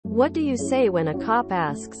What do you say when a cop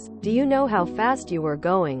asks, "Do you know how fast you were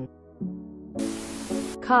going?"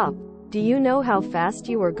 Cop: "Do you know how fast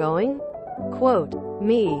you were going?" Quote: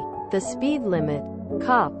 "Me. The speed limit."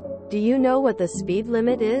 Cop: "Do you know what the speed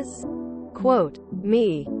limit is?" Quote: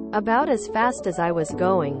 "Me. About as fast as I was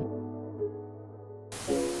going.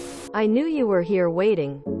 I knew you were here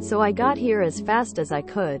waiting, so I got here as fast as I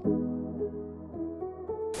could."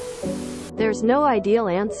 There's no ideal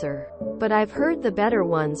answer, but I've heard the better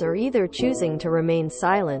ones are either choosing to remain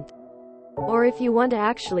silent, or if you want to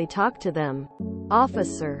actually talk to them,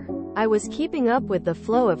 "Officer, I was keeping up with the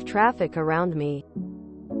flow of traffic around me."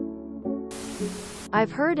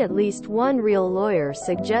 I've heard at least one real lawyer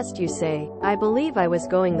suggest you say, "I believe I was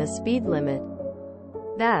going the speed limit."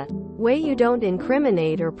 That way you don't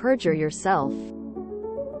incriminate or perjure yourself.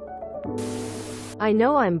 I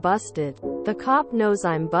know I'm busted. The cop knows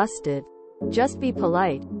I'm busted. Just be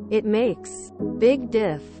polite. It makes big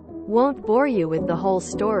diff. Won't bore you with the whole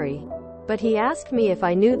story, but he asked me if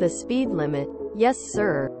I knew the speed limit. Yes,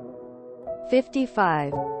 sir.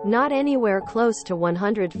 55. Not anywhere close to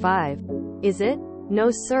 105. Is it? No,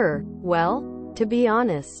 sir. Well, to be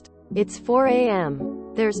honest, it's 4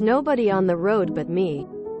 a.m. There's nobody on the road but me.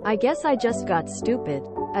 I guess I just got stupid.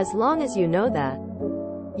 As long as you know that.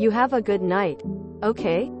 You have a good night.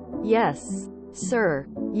 Okay? Yes, sir.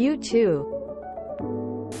 You too.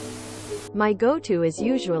 My go-to is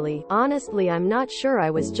usually, "Honestly, I'm not sure, I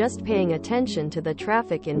was just paying attention to the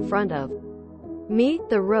traffic in front of me."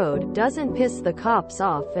 The road doesn't piss the cops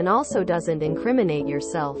off and also doesn't incriminate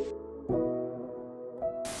yourself.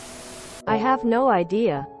 I have no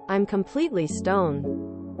idea. I'm completely stoned.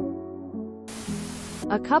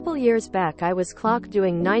 A couple years back I was clocked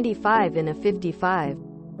doing 95 in a 55.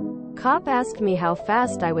 Cop asked me how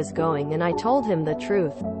fast I was going and I told him the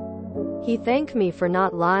truth. He thanked me for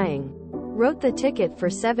not lying. Wrote the ticket for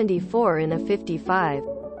 74 in a 55.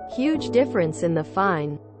 Huge difference in the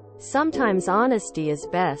fine. Sometimes honesty is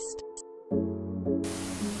best.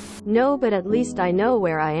 No, but at least I know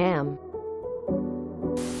where I am.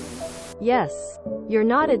 Yes. You're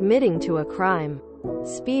not admitting to a crime.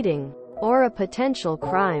 Speeding. Or a potential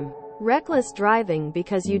crime. Reckless driving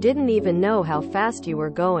because you didn't even know how fast you were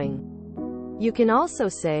going. You can also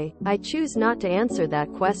say, "I choose not to answer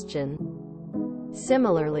that question."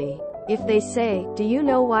 Similarly, if they say, "Do you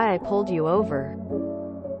know why I pulled you over?"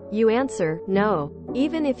 You answer, "No."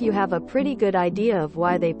 Even if you have a pretty good idea of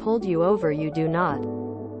why they pulled you over, you do not,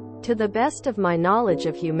 to the best of my knowledge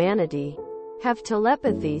of humanity, have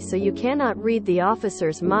telepathy, so you cannot read the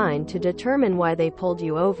officer's mind to determine why they pulled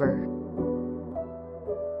you over.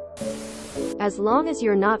 As long as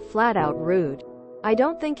you're not flat out rude, I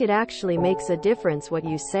don't think it actually makes a difference what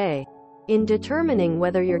you say in determining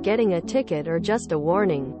whether you're getting a ticket or just a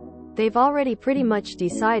warning. They've already pretty much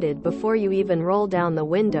decided before you even roll down the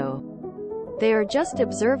window. They are just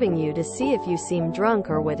observing you to see if you seem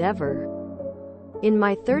drunk or whatever. In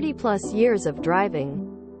my 30+ years of driving,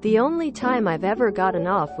 the only time I've ever gotten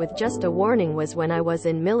off with just a warning was when I was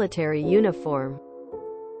in military uniform.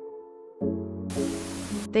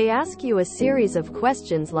 They ask you a series of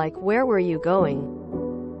questions like, "Where were you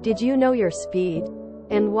going? Did you know your speed?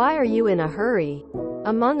 And why are you in a hurry?"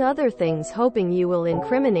 Among other things, hoping you will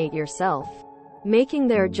incriminate yourself, making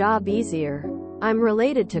their job easier. I'm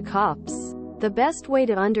related to cops. The best way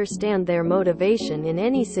to understand their motivation in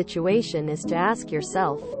any situation is to ask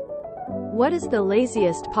yourself, what is the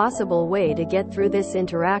laziest possible way to get through this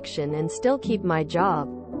interaction and still keep my job?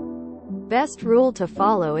 Best rule to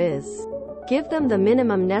follow is, give them the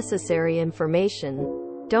minimum necessary information.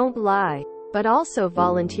 Don't lie, but also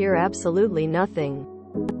volunteer absolutely nothing.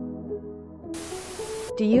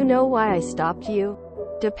 Do you know why I stopped you?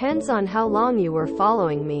 Depends on how long you were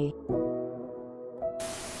following me.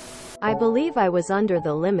 I believe I was under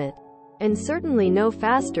the limit, and certainly no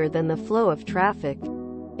faster than the flow of traffic.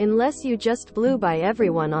 Unless you just blew by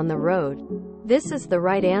everyone on the road. This is the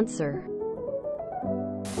right answer.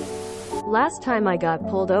 Last time I got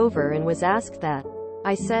pulled over and was asked that,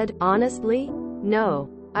 I said, "Honestly? No.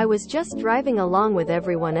 I was just driving along with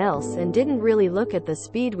everyone else and didn't really look at the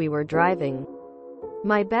speed we were driving.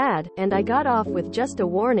 My bad," and I got off with just a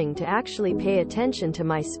warning to actually pay attention to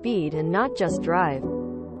my speed and not just drive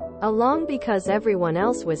along because everyone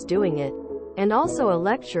else was doing it. And also a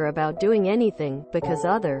lecture about doing anything because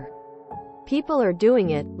other people are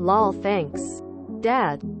doing it. Lol, thanks,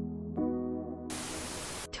 Dad.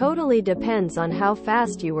 Totally depends on how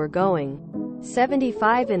fast you were going.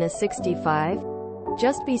 75 in a 65?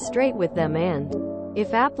 Just be straight with them and,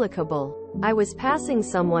 if applicable, I was passing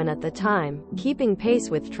someone at the time, keeping pace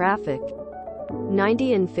with traffic.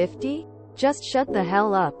 90 and 50? Just shut the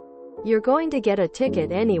hell up. You're going to get a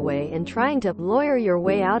ticket anyway, and trying to lawyer your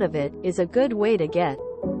way out of it is a good way to get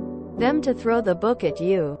them to throw the book at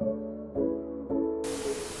you.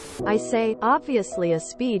 I say, obviously a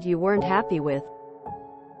speed you weren't happy with.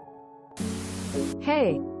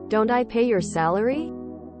 Hey, don't I pay your salary?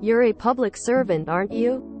 You're a public servant, aren't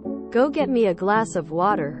you? Go get me a glass of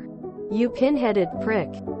water. You pin-headed prick.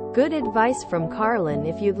 Good advice from Carlin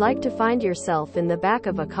if you'd like to find yourself in the back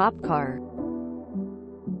of a cop car.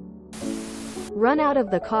 Run out of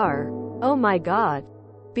the car. Oh my god.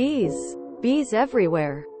 Bees. Bees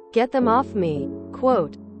everywhere. Get them off me.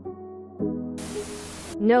 Quote.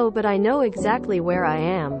 No, but I know exactly where I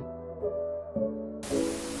am.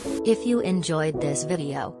 If you enjoyed this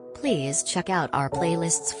video, please check out our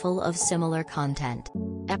playlists full of similar content.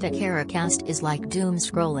 Epic Ericast is like doom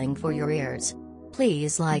scrolling for your ears.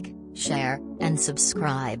 Please like, share, and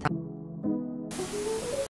subscribe.